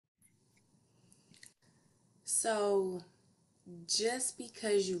So just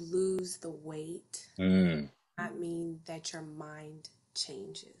because you lose the weight, Mm. not mean that your mind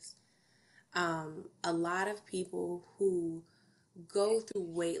changes. A lot of people who go through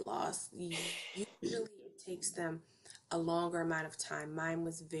weight loss, usually it takes them a longer amount of time. Mine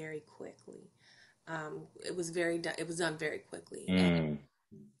was very quickly. It was done very quickly. And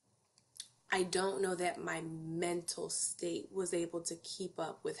Mm. I don't know that my mental state was able to keep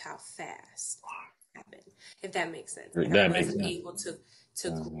up with how fast it happened, if that makes sense. Like I That makes wasn't sense. able to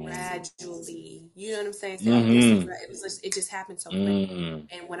Mm. gradually, you know what I'm saying? Say, oh, this is Mm-hmm. right. It just happened so quick. Mm.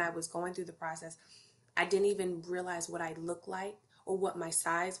 And when I was going through the process, I didn't even realize what I looked like or what my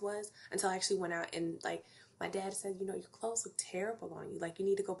size was until I actually went out and like my dad said, you know, your clothes look terrible on you. Like you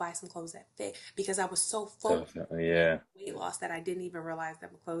need to go buy some clothes that fit because I was so focused on Yeah. weight loss that I didn't even realize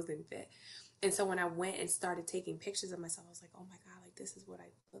that my clothes didn't fit. And so when I went and started taking pictures of myself, I was like, oh my God, like this is what I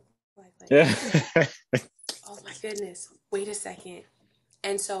look like. Like, Yeah. oh my goodness, wait a second.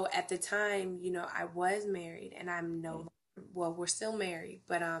 And so at the time, you know, I was married and I'm no, well, we're still married,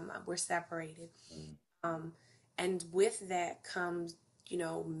 but we're separated. Um, and with that comes, you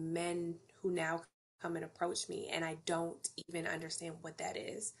know, men who now come and approach me, and I don't even understand what that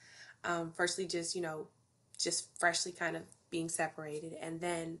is. Firstly, just, you know, just freshly kind of being separated. And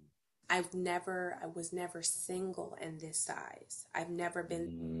then I was never single in this size. I've never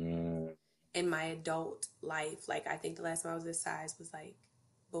been Mm. in my adult life. Like, I think the last time I was this size was like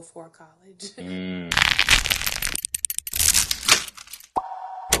before college. Mm.